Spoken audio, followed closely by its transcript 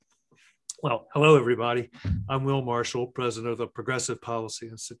Well, hello, everybody. I'm Will Marshall, president of the Progressive Policy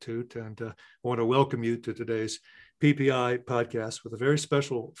Institute, and I want to welcome you to today's PPI podcast with a very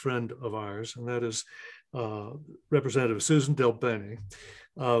special friend of ours, and that is Representative Susan DelBene,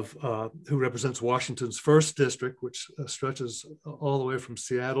 who represents Washington's 1st District, which stretches all the way from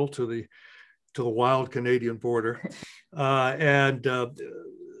Seattle to the wild Canadian border. Congresswoman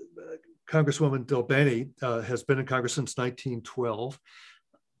DelBene has been in Congress since 1912.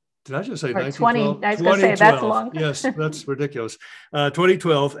 Did I just say 1912? 20. I was going to say that's long. Yes, that's ridiculous.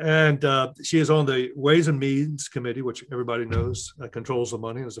 2012, and she is on the Ways and Means Committee, which everybody knows controls the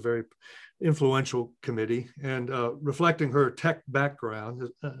money. It's a very influential committee, and reflecting her tech background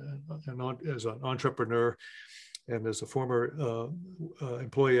as an entrepreneur and as a former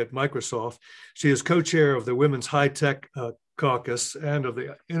employee at Microsoft, she is co-chair of the Women's High Tech Caucus and of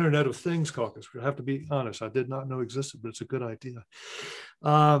the Internet of Things Caucus. I have to be honest, I did not know existed, but it's a good idea.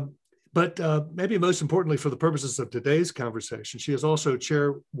 But maybe most importantly, for the purposes of today's conversation, she is also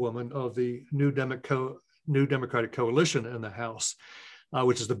chairwoman of the New Democratic Coalition in the House,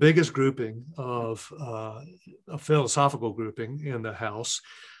 which is the biggest grouping of a philosophical grouping in the House.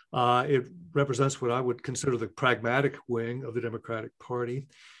 It represents what I would consider the pragmatic wing of the Democratic Party.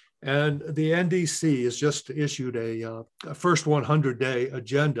 And the NDC has just issued a first 100-day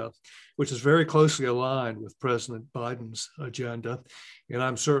agenda, which is very closely aligned with President Biden's agenda. And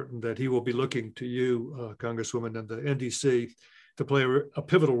I'm certain that he will be looking to you, Congresswoman, and the NDC to play a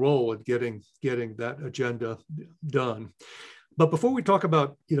pivotal role in getting that agenda done. But before we talk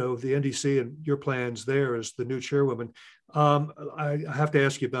about, the NDC and your plans there as the new chairwoman, I have to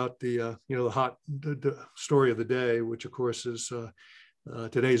ask you about the hot story of the day, which of course is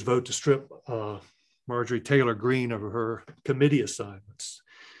today's vote to strip Marjorie Taylor Greene of her committee assignments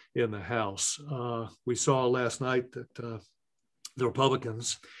in the House. We saw last night that the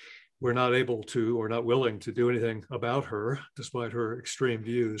Republicans were not able to or not willing to do anything about her, despite her extreme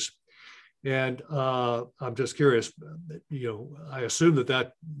views. And I'm just curious, I assume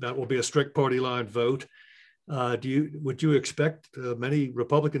that will be a strict party line vote. Would you expect many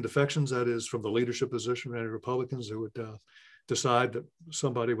Republican defections, that is, from the leadership position, any Republicans who would decide that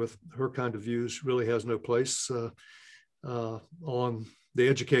somebody with her kind of views really has no place on the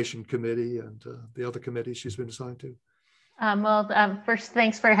Education Committee and the other committees she's been assigned to? First,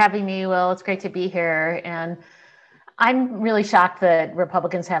 thanks for having me, Will. It's great to be here. And I'm really shocked that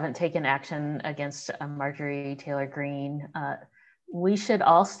Republicans haven't taken action against Marjorie Taylor Greene. We should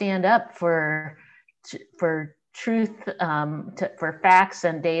all stand up for truth, for facts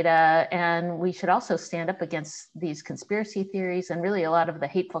and data, and we should also stand up against these conspiracy theories and really a lot of the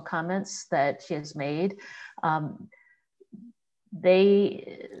hateful comments that she has made. I'm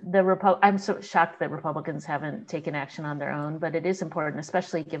so shocked that Republicans haven't taken action on their own, but it is important,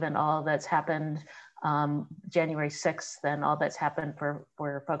 especially given all that's happened January 6th and all that's happened for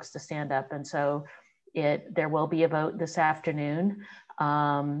folks to stand up. And so there will be a vote this afternoon.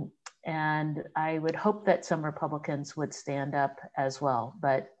 And I would hope that some Republicans would stand up as well,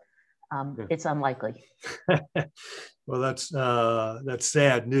 but it's unlikely. Well, that's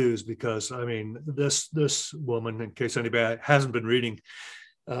sad news, because I mean, this woman, in case anybody hasn't been reading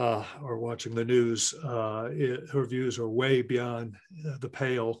or watching the news, her views are way beyond the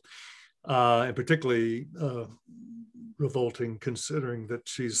pale, and particularly revolting considering that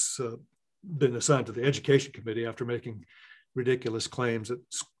she's been assigned to the Education Committee after making ridiculous claims that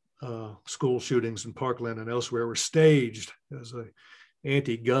school shootings in Parkland and elsewhere were staged as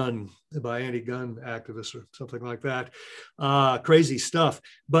anti-gun activists or something like that. Crazy stuff.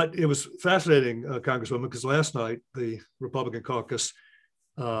 But it was fascinating, Congresswoman, because last night the Republican caucus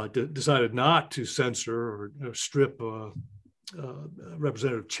decided not to censor or strip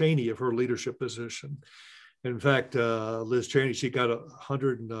Representative Cheney of her leadership position. In fact, Liz Cheney, she got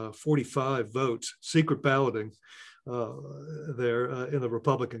 145 votes, secret balloting, there in the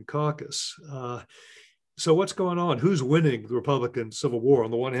Republican caucus. So what's going on? Who's winning the Republican Civil War? On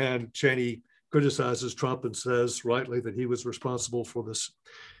the one hand, Cheney criticizes Trump and says rightly that he was responsible for this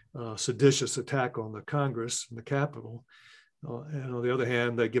seditious attack on the Congress and the Capitol. And on the other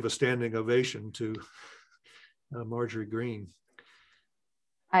hand, they give a standing ovation to Marjorie Greene.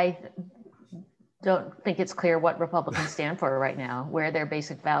 I don't think it's clear what Republicans stand for right now, where their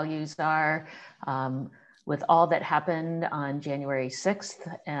basic values are. With all that happened on January 6th,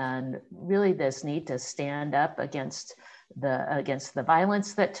 and really this need to stand up against the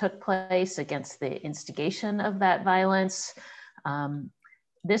violence that took place, against the instigation of that violence.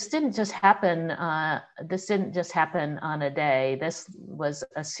 This didn't just happen on a day. This was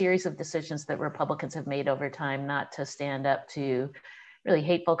a series of decisions that Republicans have made over time not to stand up to really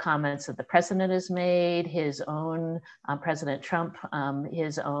hateful comments that the president has made, his own President Trump,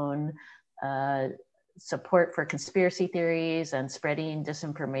 his own support for conspiracy theories and spreading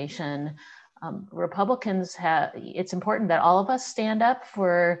disinformation. Republicans it's important that all of us stand up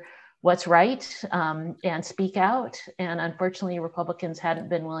for what's right and speak out. And unfortunately, Republicans hadn't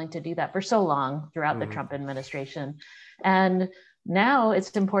been willing to do that for so long throughout the Trump administration. And now it's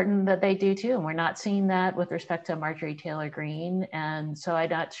important that they do too. And we're not seeing that with respect to Marjorie Taylor Greene. And so I'm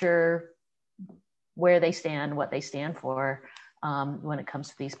not sure where they stand, what they stand for when it comes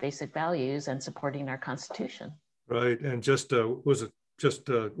to these basic values and supporting our Constitution. Right. And just, was it just,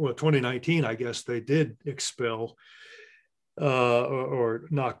 2019, I guess they did expel or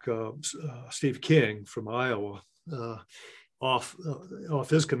knock Steve King from Iowa off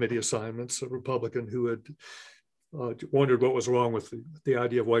his committee assignments, a Republican who had wondered what was wrong with the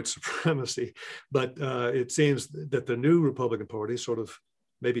idea of white supremacy. But it seems that the new Republican Party, sort of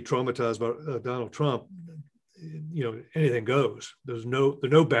maybe traumatized by Donald Trump, anything goes. There are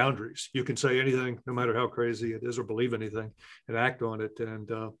no boundaries. You can say anything, no matter how crazy it is, or believe anything and act on it. And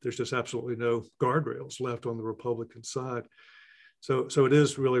there's just absolutely no guardrails left on the Republican side. So it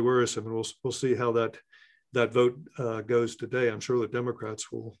is really worrisome, and we'll see how that vote goes today. I'm sure the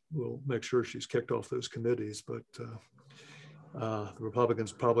Democrats will make sure she's kicked off those committees, but the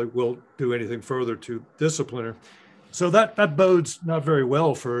Republicans probably won't do anything further to discipline her. So that bodes not very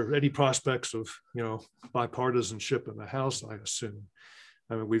well for any prospects of bipartisanship in the House, I assume.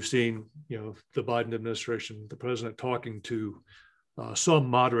 I mean, we've seen the Biden administration, the president talking to some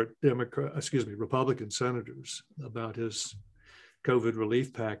moderate Republican senators about his COVID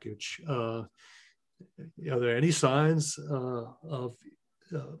relief package. Are there any signs of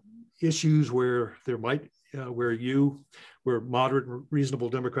issues where there might, where moderate and reasonable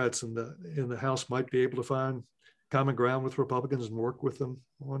Democrats in the House might be able to find common ground with Republicans and work with them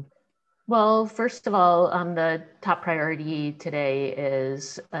on? Well, first of all, the top priority today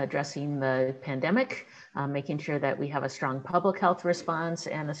is addressing the pandemic, making sure that we have a strong public health response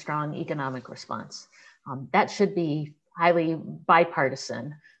and a strong economic response. That should be highly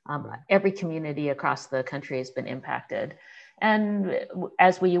bipartisan. Every community across the country has been impacted. And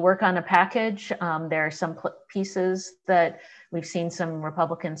as we work on a package, there are some pieces that we've seen some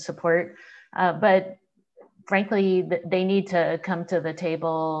Republicans support, but frankly, they need to come to the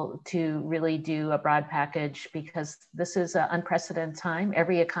table to really do a broad package, because this is an unprecedented time.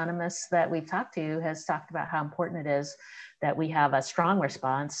 Every economist that we've talked to has talked about how important it is that we have a strong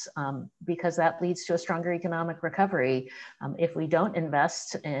response, because that leads to a stronger economic recovery. If we don't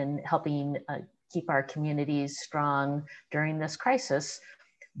invest in helping keep our communities strong during this crisis,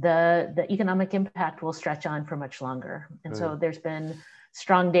 the economic impact will stretch on for much longer. And so there's been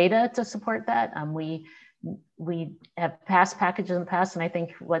strong data to support that. We have passed packages in the past, and I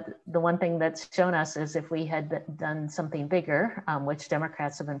think the one thing that's shown us is if we had done something bigger, which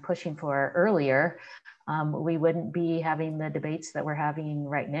Democrats have been pushing for earlier, we wouldn't be having the debates that we're having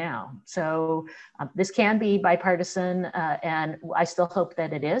right now. So this can be bipartisan, and I still hope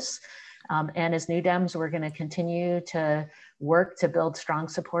that it is. And as New Dems, we're going to continue to work to build strong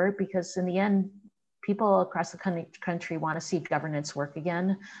support, because in the end, people across the country want to see governance work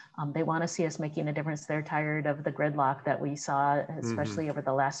again. They want to see us making a difference. They're tired of the gridlock that we saw, especially over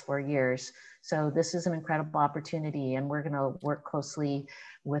the last 4 years. So this is an incredible opportunity, and we're going to work closely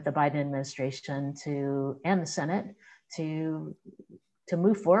with the Biden administration and the Senate to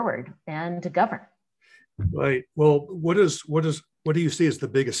move forward and to govern. Right. Well, what do you see as the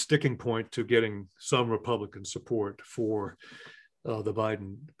biggest sticking point to getting some Republican support for the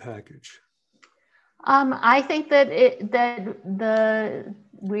Biden package? I think that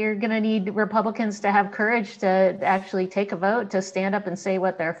we're going to need Republicans to have courage to actually take a vote, to stand up and say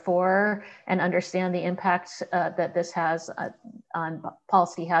what they're for, and understand the impact that this has on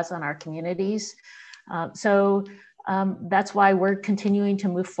policy has on our communities. So that's why we're continuing to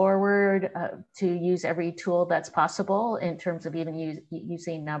move forward to use every tool that's possible, in terms of even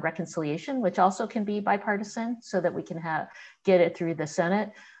using reconciliation, which also can be bipartisan, so that we can get it through the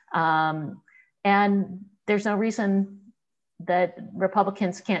Senate. And there's no reason that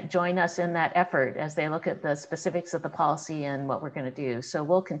Republicans can't join us in that effort as they look at the specifics of the policy and what we're going to do. So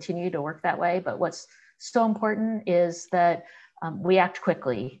we'll continue to work that way. But what's so important is that we act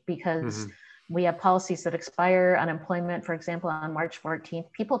quickly, because we have policies that expire. Unemployment, for example, on March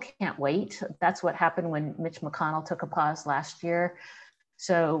 14th. People can't wait. That's what happened when Mitch McConnell took a pause last year.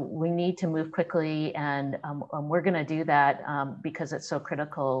 So we need to move quickly, and we're going to do that because it's so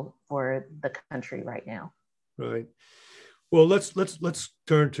critical for the country right now. Right. Well, let's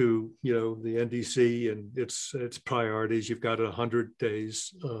turn to the NDC and its priorities. You've got 100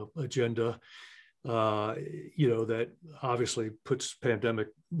 days agenda, that obviously puts pandemic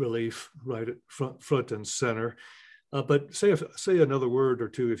relief right at front and center. But say another word or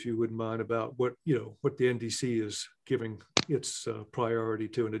two, if you wouldn't mind, about what the NDC is giving its priority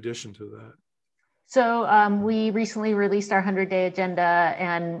to in addition to that. So we recently released our 100-day agenda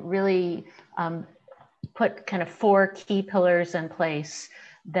and really put kind of 4 key pillars in place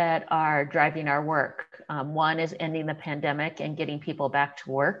that are driving our work. One is ending the pandemic and getting people back to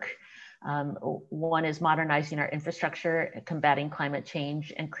work. One is modernizing our infrastructure, combating climate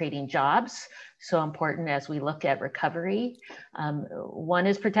change, and creating jobs. So important as we look at recovery. One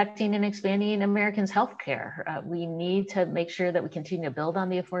is protecting and expanding Americans' healthcare. We need to make sure that we continue to build on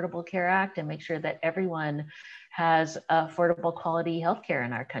the Affordable Care Act and make sure that everyone has affordable quality healthcare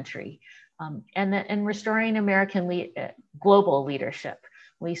in our country. And restoring American global leadership.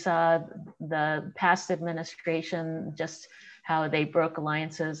 We saw the past administration just how they broke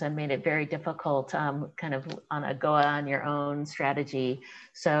alliances and made it very difficult, kind of on a go on your own strategy.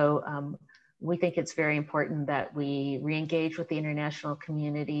 So we think it's very important that we re-engage with the international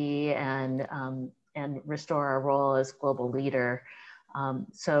community and restore our role as global leader.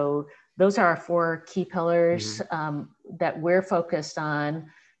 So those are our 4 key pillars that we're focused on.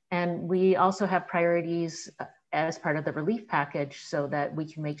 And we also have priorities as part of the relief package so that we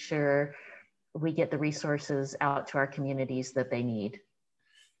can make sure we get the resources out to our communities that they need.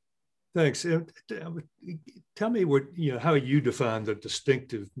 Thanks. Tell me how you define the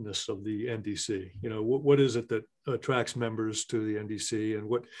distinctiveness of the NDC. What is it that attracts members to the NDC, and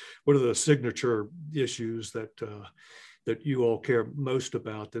what are the signature issues that you all care most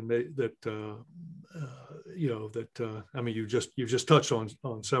about, and I mean, you've just touched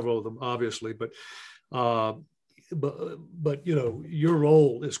on several of them, obviously, but your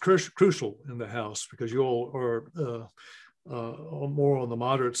role is crucial in the House because you all are more on the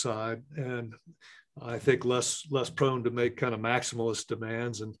moderate side, and I think less prone to make kind of maximalist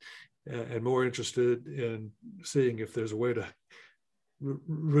demands, and more interested in seeing if there's a way to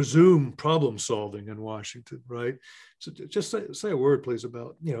resume problem solving in Washington, right? So just say a word, please,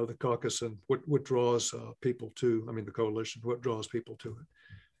 about the caucus and what draws people to. I mean, the coalition. What draws people to it?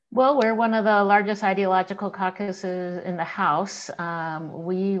 Well, we're one of the largest ideological caucuses in the House.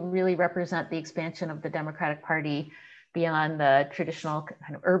 We really represent the expansion of the Democratic Party beyond the traditional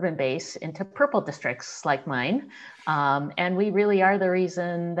kind of urban base into purple districts like mine. And we really are the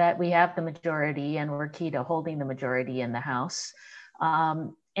reason that we have the majority, and we're key to holding the majority in the House.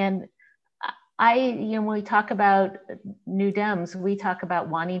 And when we talk about New Dems, we talk about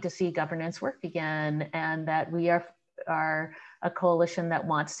wanting to see governance work again, and that we are a coalition that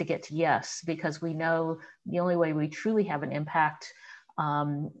wants to get to yes, because we know the only way we truly have an impact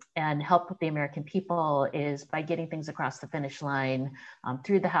and help the American people is by getting things across the finish line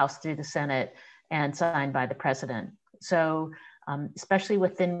through the House, through the Senate, and signed by the president. So especially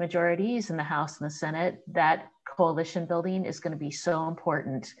with thin majorities in the House and the Senate, that coalition building is going to be so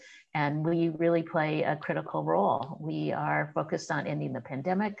important. And we really play a critical role. We are focused on ending the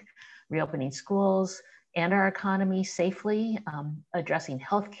pandemic, reopening schools, and our economy safely, addressing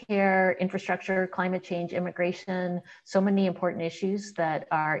healthcare, infrastructure, climate change, immigration, so many important issues that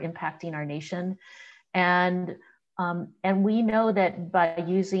are impacting our nation. And we know that by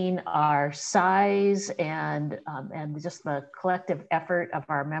using our size and just the collective effort of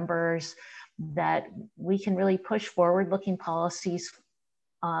our members, that we can really push forward-looking policies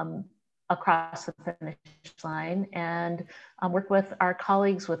across the finish line and work with our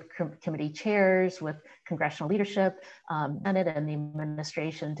colleagues, with committee chairs, with congressional leadership, Senate and the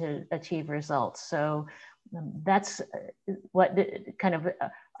administration to achieve results. So that's what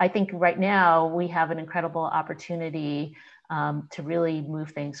I think right now we have an incredible opportunity to really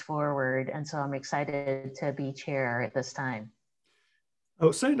move things forward. And so I'm excited to be chair at this time.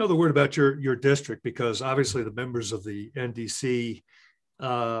 Oh, say another word about your district, because obviously the members of the NDC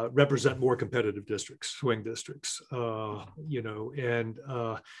represent more competitive districts, swing districts, and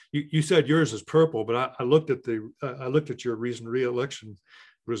you said yours is purple, but I looked at your recent re-election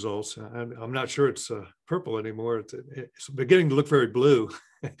results. I'm not sure it's purple anymore. It's beginning to look very blue.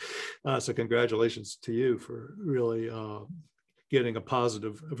 So congratulations to you for really getting a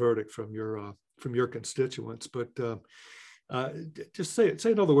positive verdict from your constituents. But just say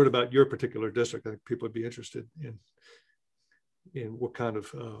another word about your particular district. I think people would be interested in what kind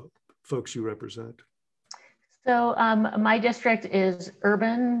of folks you represent. So my district is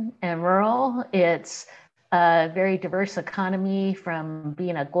urban and rural. It's a very diverse economy, from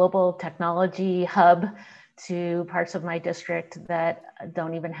being a global technology hub to parts of my district that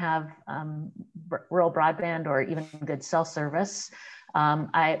don't even have rural broadband or even good cell service.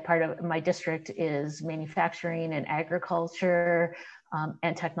 Part of my district is manufacturing and agriculture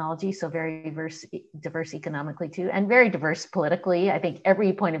and technology, so very diverse economically too, and very diverse politically. I think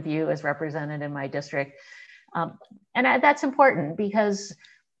every point of view is represented in my district. And that's important because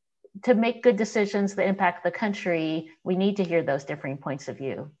to make good decisions that impact the country, we need to hear those differing points of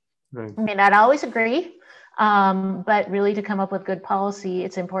view. Right. I may not always agree, but really to come up with good policy,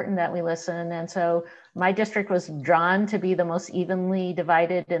 it's important that we listen. And so my district was drawn to be the most evenly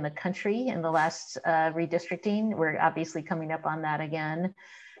divided in the country in the last redistricting. We're obviously coming up on that again.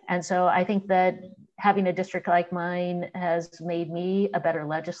 And so I think that having a district like mine has made me a better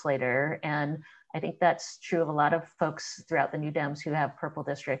legislator. And I think that's true of a lot of folks throughout the New Dems who have purple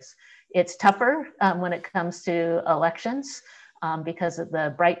districts. It's tougher when it comes to elections because of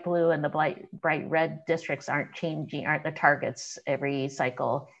the bright blue and the bright red districts aren't the targets every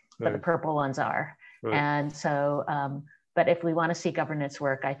cycle, but right. The purple ones are. Right. And so, but if we want to see governance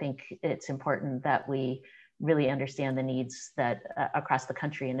work, I think it's important that we really understand the needs that across the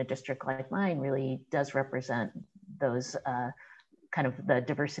country, in a district like mine really does represent those kind of the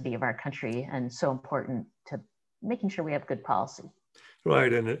diversity of our country, and so important to making sure we have good policy.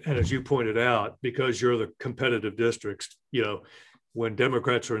 Right, and as you pointed out, because you're the competitive districts, you know, when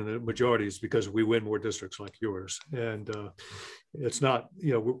Democrats are in the majorities, because we win more districts like yours, and it's not,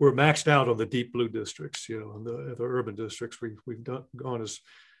 you know, we're maxed out on the deep blue districts, you know, and the urban districts. We've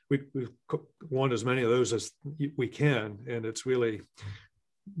won as many of those as we can, and it's really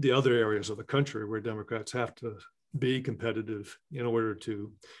the other areas of the country where Democrats have to be competitive in order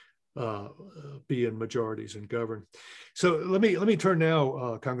to be in majorities and govern. So let me turn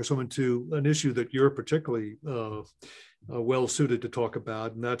now, Congresswoman, to an issue that you're particularly well suited to talk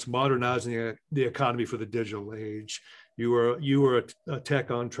about, and that's modernizing the economy for the digital age. You were a tech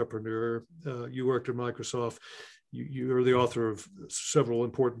entrepreneur. You worked at Microsoft. You are the author of several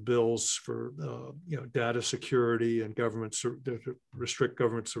important bills for data security and to restrict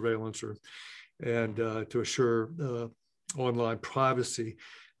government surveillance and to assure online privacy.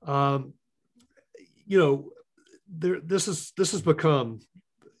 This has become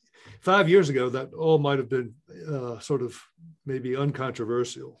 5 years ago that all might have been sort of maybe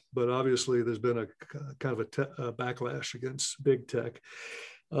uncontroversial, but obviously there's been a kind of a backlash against big tech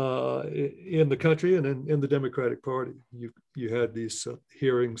in the country and in the Democratic Party. You had these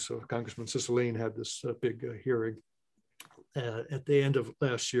hearings. Congressman Cicilline had this big hearing at the end of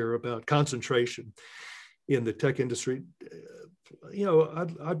last year about concentration in the tech industry.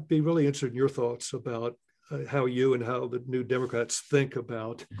 I'd be really interested in your thoughts about how you and how the New Democrats think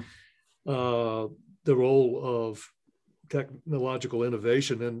about the role of technological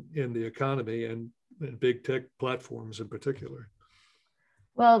innovation in the economy and big tech platforms in particular.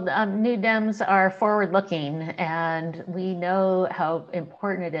 Well, New Dems are forward-looking, and we know how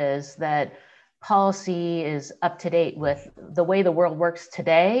important it is that policy is up to date with the way the world works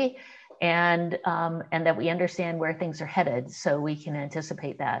today, and that we understand where things are headed so we can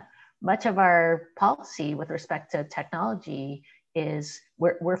anticipate that. Much of our policy with respect to technology is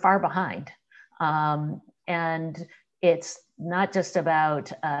we're far behind. And it's not just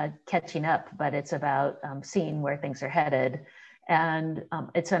about catching up, but it's about seeing where things are headed. And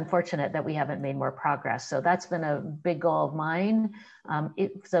it's unfortunate that we haven't made more progress. So that's been a big goal of mine.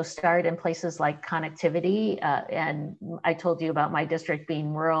 So start in places like connectivity. And I told you about my district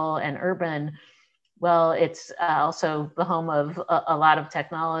being rural and urban. Well, it's also the home of a lot of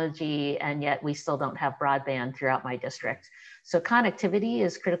technology, and yet we still don't have broadband throughout my district. So connectivity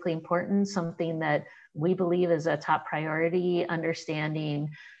is critically important, something that we believe is a top priority,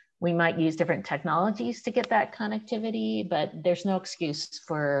 understanding we might use different technologies to get that connectivity, but there's no excuse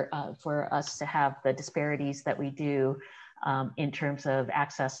for us to have the disparities that we do in terms of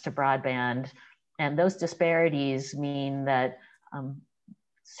access to broadband. And those disparities mean that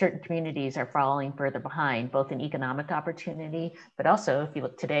certain communities are falling further behind, both in economic opportunity, but also if you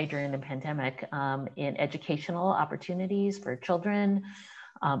look today during the pandemic, in educational opportunities for children.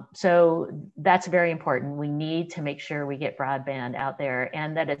 So that's very important. We need to make sure we get broadband out there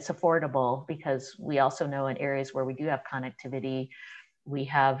and that it's affordable, because we also know in areas where we do have connectivity, we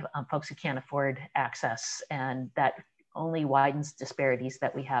have folks who can't afford access, and that only widens disparities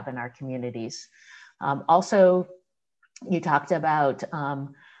that we have in our communities. Also, you talked about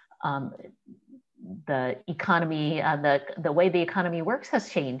the economy, the way the economy works has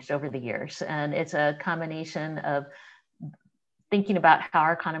changed over the years, and it's a combination of thinking about how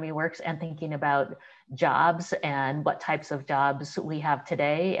our economy works and thinking about jobs and what types of jobs we have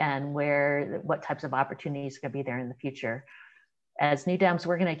today and what types of opportunities are going to be there in the future. As New Dems,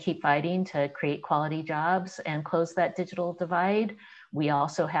 we're going to keep fighting to create quality jobs and close that digital divide. We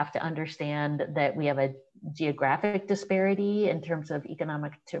also have to understand that we have a geographic disparity in terms of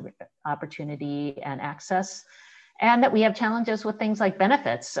economic opportunity and access, and that we have challenges with things like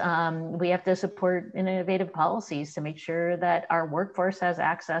benefits. We have to support innovative policies to make sure that our workforce has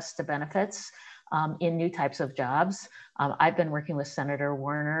access to benefits in new types of jobs. I've been working with Senator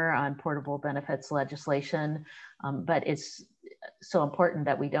Warner on portable benefits legislation, but it's so important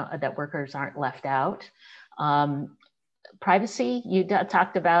that that workers aren't left out. Privacy, you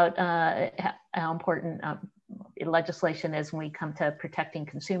talked about how important legislation is when we come to protecting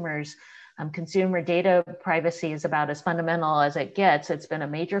consumers. Consumer data privacy is about as fundamental as it gets. It's been a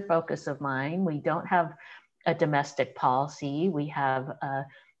major focus of mine. We don't have a domestic policy. We have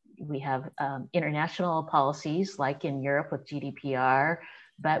international policies like in Europe with GDPR,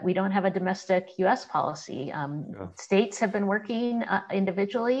 but we don't have a domestic US policy. States have been working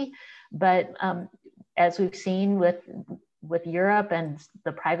individually, but as we've seen with Europe and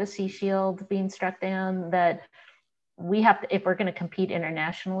the privacy shield being struck down, that we have to, if we're going to compete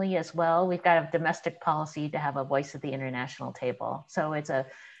internationally as well, we've got to have domestic policy to have a voice at the international table. So it's a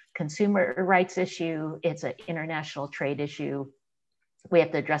consumer rights issue, it's an international trade issue. We have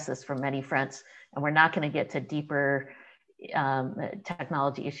to address this from many fronts, and we're not going to get to deeper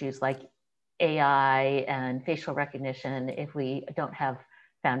technology issues like AI and facial recognition if we don't have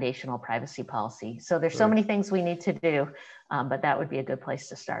foundational privacy policy. So there's so many things we need to do, but that would be a good place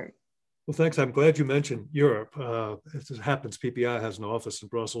to start. Well, thanks. I'm glad you mentioned Europe. As it happens, PPI has an office in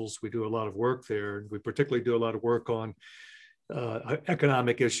Brussels. We do a lot of work there, and we particularly do a lot of work on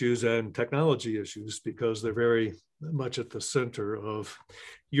economic issues and technology issues because they're very much at the center of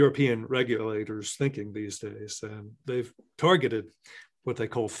European regulators' thinking these days. And they've targeted what they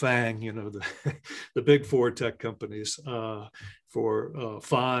call FANG, the big four tech companies for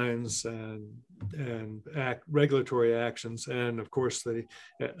fines and regulatory actions. And of course, a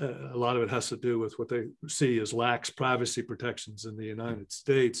lot of it has to do with what they see as lax privacy protections in the United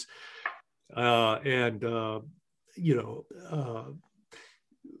States. We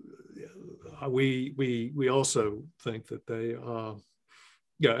also think that they,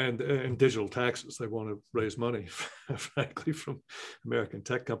 and digital taxes, they want to raise money, frankly, from American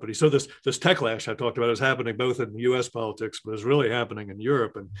tech companies. So this techlash I talked about is happening both in U.S. politics, but is really happening in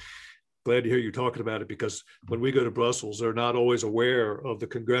Europe. And glad to hear you talking about it, because when we go to Brussels, they're not always aware of the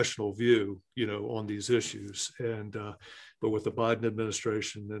congressional view, on these issues. And but with the Biden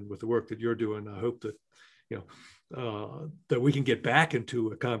administration and with the work that you're doing, I hope that that we can get back into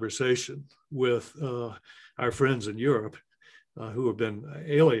a conversation with our friends in Europe who have been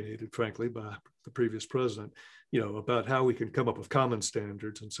alienated, frankly, by the previous president, about how we can come up with common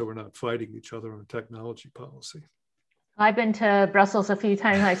standards, and so we're not fighting each other on technology policy. I've been to Brussels a few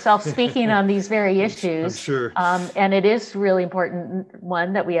times myself, speaking on these very issues. I'm sure. And it is really important,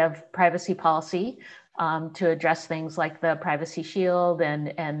 one, that we have privacy policy to address things like the privacy shield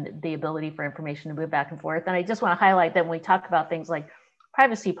and the ability for information to move back and forth. And I just want to highlight that when we talk about things like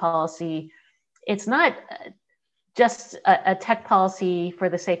privacy policy, it's not just a tech policy for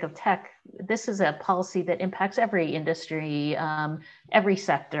the sake of tech. This is a policy that impacts every industry, every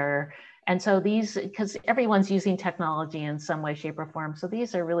sector. And so because everyone's using technology in some way, shape, or form. So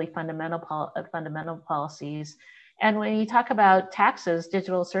these are really fundamental policies. And when you talk about taxes,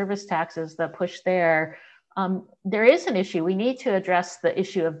 digital service taxes, the push there is an issue. We need to address the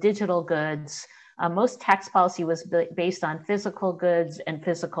issue of digital goods. Most tax policy was based on physical goods and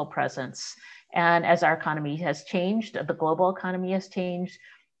physical presence. And as our economy has changed, the global economy has changed,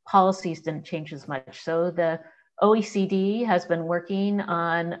 policies didn't change as much. So the OECD has been working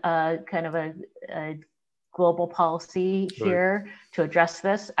on kind of a global policy here to address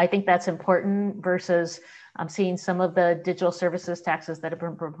this. I think that's important versus seeing some of the digital services taxes that have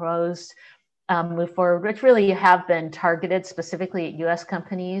been proposed move forward, which really have been targeted specifically at US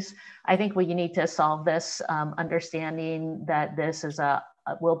companies. I think we need to solve this, understanding that this is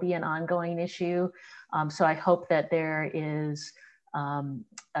will be an ongoing issue. So I hope that there is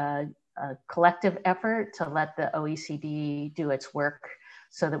a collective effort to let the OECD do its work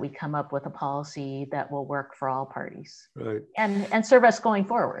so that we come up with a policy that will work for all parties and serve us going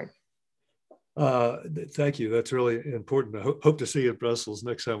forward. Thank you. That's really important. I hope to see you in Brussels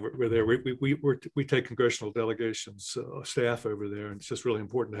next time we're there. We take congressional delegations, staff over there, and it's just really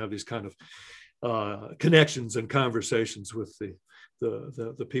important to have these kind of connections and conversations with the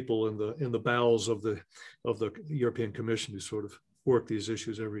the people in the bowels of the European Commission who sort of work these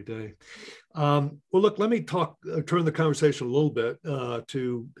issues every day. Well, look, let me turn the conversation a little bit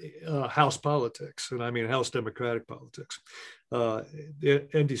to House politics, and I mean House Democratic politics. The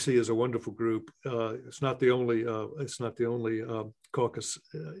NDC is a wonderful group. It's not the only caucus,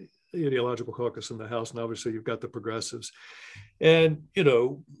 ideological caucus in the House, and obviously you've got the progressives, and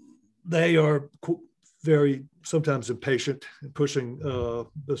they are very sometimes impatient in pushing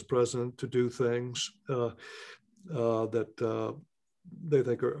this president to do things that they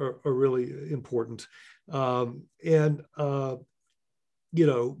think are really important. So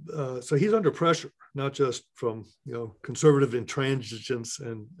he's under pressure, not just from conservative intransigence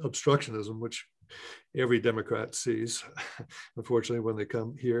and obstructionism, which every Democrat sees, unfortunately, when they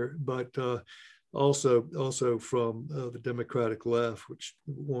come here, but also from the Democratic left, which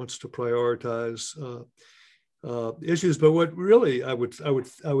wants to prioritize issues. But what really I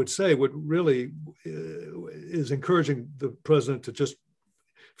would say what really is encouraging the president to just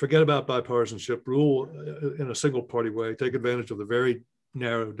forget about bipartisanship, rule in a single party way, take advantage of the very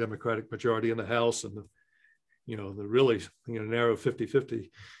narrow Democratic majority in the House and the really narrow 50-50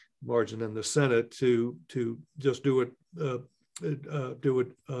 margin in the Senate to just do what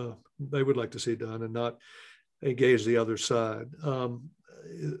they would like to see done and not engage the other side. Do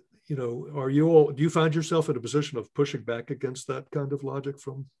you find yourself in a position of pushing back against that kind of logic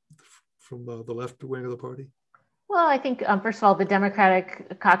from the left wing of the party? Well, I think, first of all, the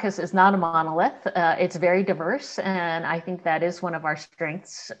Democratic caucus is not a monolith. It's very diverse, and I think that is one of our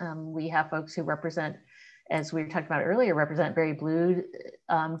strengths. We have folks who represent, as we were talking about earlier, represent very blue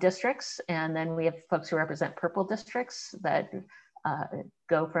districts, and then we have folks who represent purple districts that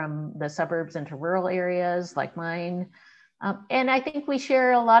go from the suburbs into rural areas like mine. And I think we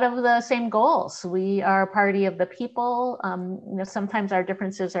share a lot of the same goals. We are a party of the people. Sometimes our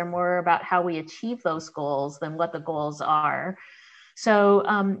differences are more about how we achieve those goals than what the goals are. So,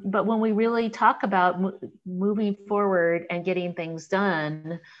 but when we really talk about moving forward and getting things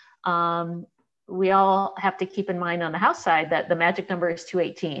done, we all have to keep in mind on the House side that the magic number is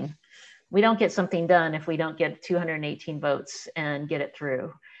 218. We don't get something done if we don't get 218 votes and get it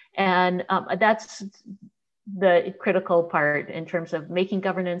through. And that's the critical part in terms of making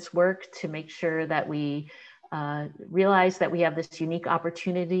governance work, to make sure that we realize that we have this unique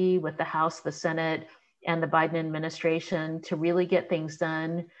opportunity with the House, the Senate, and the Biden administration to really get things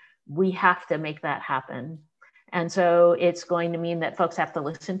done. We have to make that happen. And so it's going to mean that folks have to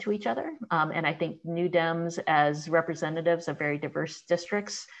listen to each other. And I think New Dems, as representatives of very diverse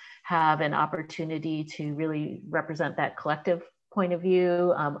districts, have an opportunity to really represent that collective point of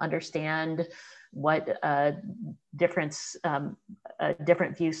view, understand what different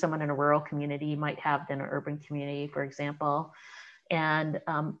view someone in a rural community might have than an urban community, for example, and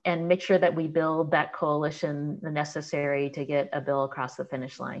make sure that we build that coalition necessary to get a bill across the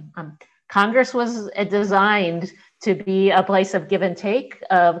finish line. Congress was designed to be a place of give and take,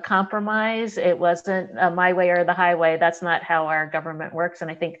 of compromise. It wasn't my way or the highway. That's not how our government works. And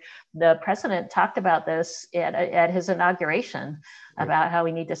I think the president talked about this at his inauguration, about how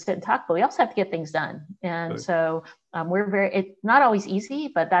we need to sit and talk, but we also have to get things done. And so it's not always easy,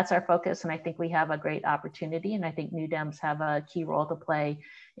 but that's our focus. And I think we have a great opportunity. And I think New Dems have a key role to play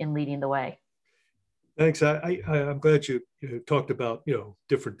in leading the way. Thanks. I'm glad you talked about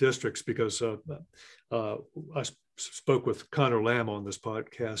different districts, because I spoke with Connor Lamb on this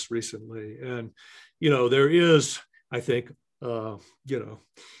podcast recently, and there is, I think, maybe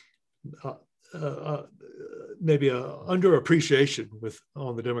a underappreciation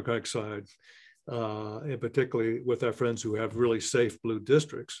on the Democratic side, and particularly with our friends who have really safe blue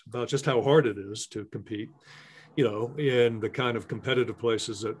districts, about just how hard it is to compete, in the kind of competitive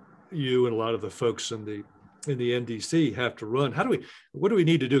places that you and a lot of the folks in the NDC have to run. What do we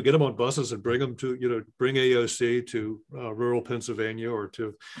need to do? Get them on buses and bring them to, bring AOC to rural Pennsylvania or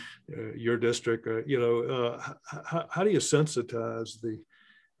to your district? How do you sensitize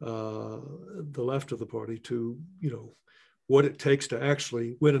the left of the party to, what it takes to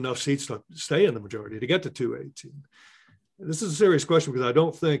actually win enough seats to stay in the majority, to get to 218? This is a serious question, because I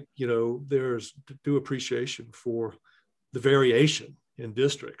don't think, there's due appreciation for the variation in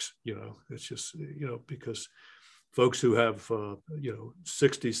districts. It's just, because folks who have,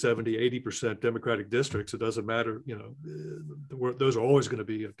 60, 70, 80% Democratic districts, it doesn't matter, those are always going to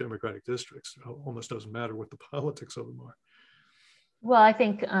be Democratic districts. It almost doesn't matter what the politics of them are. Well, I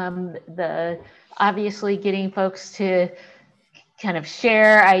think obviously getting folks to kind of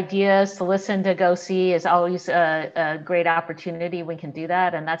share ideas, to listen, to go see, is always a great opportunity. We can do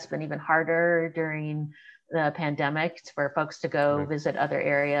that. And that's been even harder during the pandemic for folks to go Right. visit other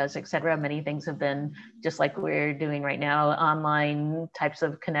areas, et cetera. Many things have been just like we're doing right now, online types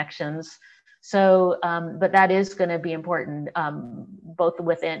of connections. So, but that is going to be important, both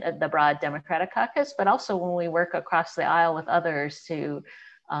within the broad Democratic caucus, but also when we work across the aisle with others to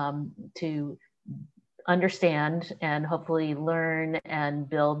understand and hopefully learn and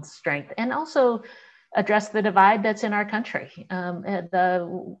build strength, and also address the divide that's in our country.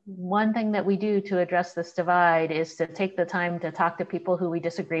 The one thing that we do to address this divide is to take the time to talk to people who we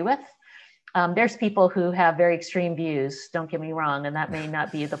disagree with. There's people who have very extreme views, don't get me wrong, and that may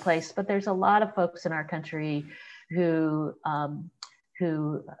not be the place, but there's a lot of folks in our country who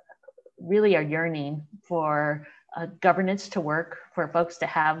really are yearning for governance to work, for folks to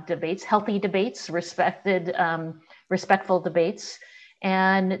have debates, healthy debates, respectful debates,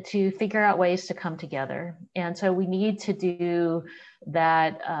 and to figure out ways to come together. And so we need to do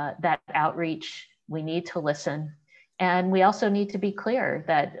that, that outreach. We need to listen. And we also need to be clear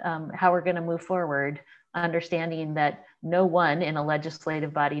that how we're going to move forward, understanding that no one in a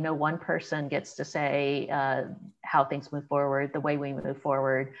legislative body, no one person gets to say how things move forward. The way we move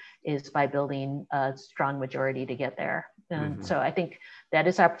forward is by building a strong majority to get there. And so I think that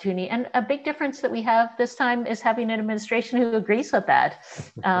is opportunity. And a big difference that we have this time is having an administration who agrees with that.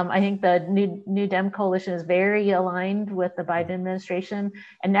 I think the New Dem coalition is very aligned with the Biden administration.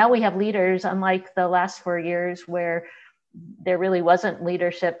 And now we have leaders, unlike the last 4 years where there really wasn't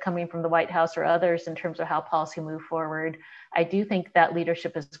leadership coming from the White House or others in terms of how policy moved forward. I do think that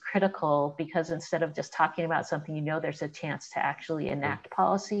leadership is critical because instead of just talking about something, you know, there's a chance to actually enact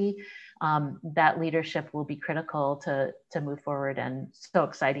policy. That leadership will be critical to move forward, and so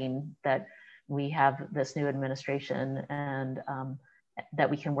exciting that we have this new administration and that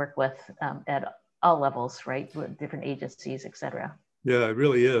we can work with at all levels, right, with different agencies, et cetera. Yeah, it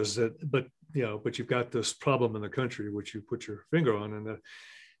really is. But you've got this problem in the country, which you put your finger on, and that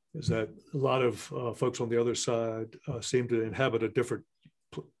is that a lot of folks on the other side seem to inhabit a different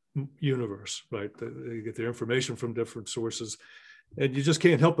universe, right? They get their information from different sources, and you just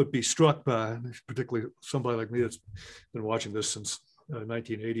can't help but be struck by, particularly somebody like me that's been watching this since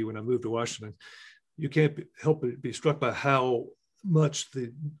 1980 when I moved to Washington. You can't help but be struck by how much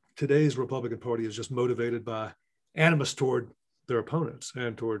today's Republican Party is just motivated by animus toward their opponents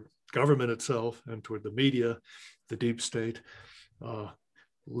and toward government itself and toward the media, the deep state,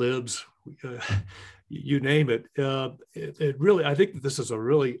 libs, you name it. It really, I think that this is the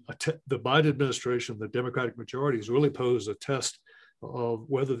Biden administration, the Democratic majority has really posed a test of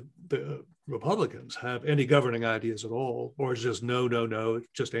whether the Republicans have any governing ideas at all, or it's just no,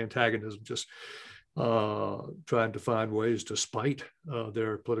 just antagonism, just trying to find ways to spite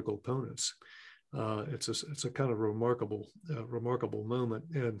their political opponents. It's a kind of remarkable moment,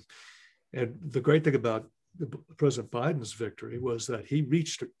 and the great thing about President Biden's victory was that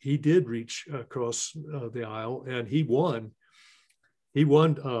he did reach across the aisle, and he won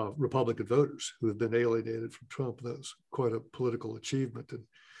Republican voters who have been alienated from Trump. That was quite a political achievement, and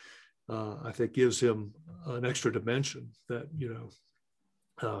I think gives him an extra dimension that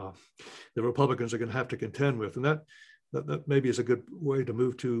the Republicans are going to have to contend with, and that maybe is a good way to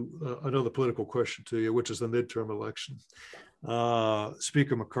move to another political question to you, which is the midterm election.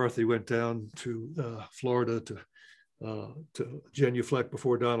 Speaker McCarthy went down to Florida to genuflect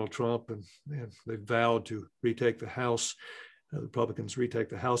before Donald Trump, and they vowed to retake the House. The Republicans retake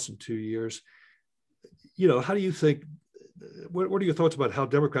the House in 2 years. How do you think? What are your thoughts about how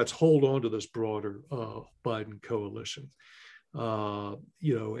Democrats hold on to this broader Biden coalition?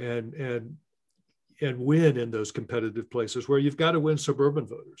 And win in those competitive places where you've got to win suburban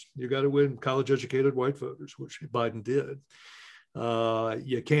voters. You've got to win college-educated white voters, which Biden did.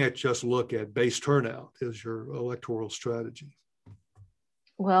 You can't just look at base turnout as your electoral strategy.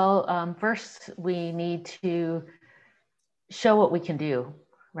 Well, first, we need to show what we can do,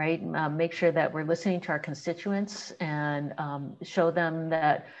 right? Make sure that we're listening to our constituents and show them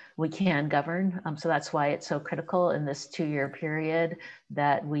that we can govern. So that's why it's so critical in this 2-year period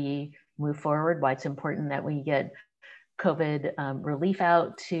that we move forward, why it's important that we get COVID relief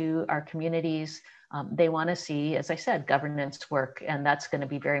out to our communities. They want to see, as I said, governance work, and that's going to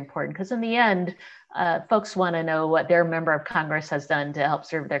be very important because in the end, folks want to know what their member of Congress has done to help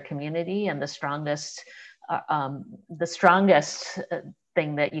serve their community, and the strongest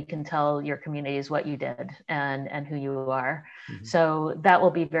thing that you can tell your community is what you did and who you are. Mm-hmm. So that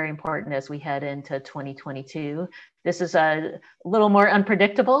will be very important as we head into 2022. This is a little more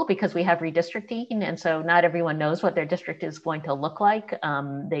unpredictable because we have redistricting. And so not everyone knows what their district is going to look like.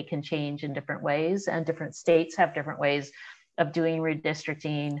 They can change in different ways, and different states have different ways of doing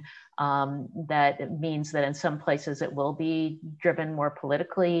redistricting. That means that in some places it will be driven more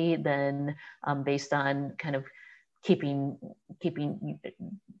politically than based on kind of keeping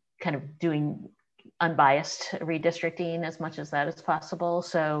kind of doing unbiased redistricting as much as that is possible.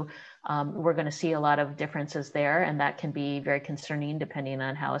 So we're going to see a lot of differences there, and that can be very concerning depending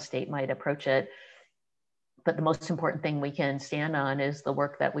on how a state might approach it. But the most important thing we can stand on is the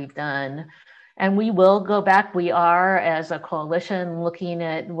work that we've done. And we will go back. We are, as a coalition, looking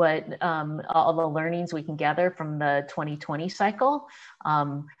at what all the learnings we can gather from the 2020 cycle.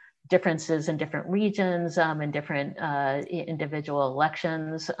 Differences in different regions and different individual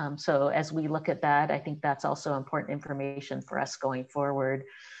elections. So as we look at that, I think that's also important information for us going forward.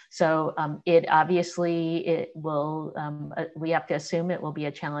 So it will, we have to assume it will be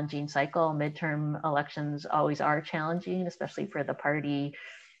a challenging cycle. Midterm elections always are challenging, especially for the party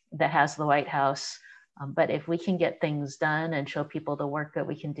that has the White House. But if we can get things done and show people the work that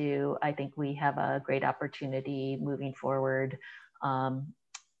we can do, I think we have a great opportunity moving forward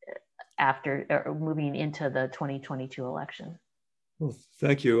moving into the 2022 election. Well,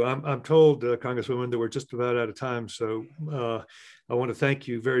 thank you. I'm told, Congresswoman, that we're just about out of time. So I want to thank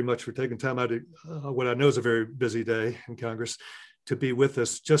you very much for taking time out of what I know is a very busy day in Congress to be with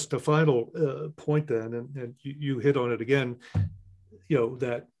us. Just a final point then, and you hit on it again,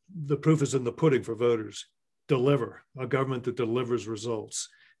 that the proof is in the pudding for voters. Deliver. A government that delivers results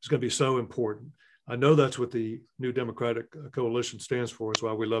is going to be so important. I know that's what the New Democratic Coalition stands for. It's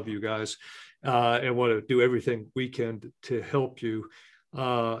why we love you guys and want to do everything we can to help you.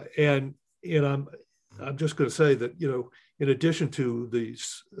 And I'm just going to say that, in addition to the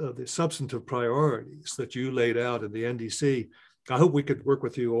substantive priorities that you laid out in the NDC, I hope we could work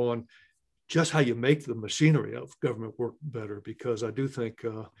with you on just how you make the machinery of government work better, because I do think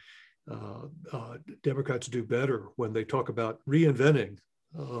Democrats do better when they talk about reinventing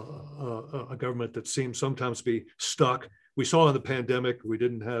a government that seems sometimes to be stuck. We saw in the pandemic, we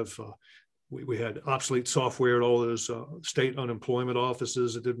didn't have, we had obsolete software at all those state unemployment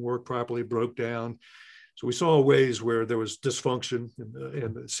offices. It didn't work properly, broke down. So we saw ways where there was dysfunction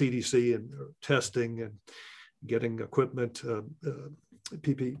in the CDC and testing and getting equipment,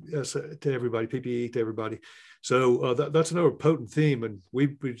 PPE to everybody. So that's another potent theme, and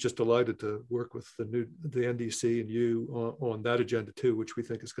we're just delighted to work with the NDC and you on that agenda too, which we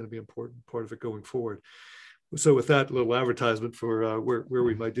think is going to be an important part of it going forward. So with that little advertisement for where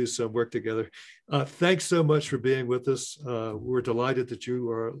we might do some work together, thanks so much for being with us. We're delighted that you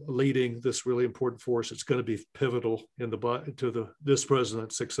are leading this really important force. It's going to be pivotal in this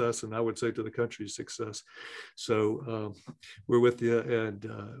president's success, and I would say to the country's success. So we're with you and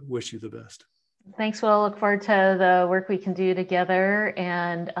wish you the best. Thanks, Will. Look forward to the work we can do together.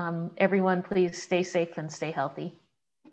 And everyone, please stay safe and stay healthy.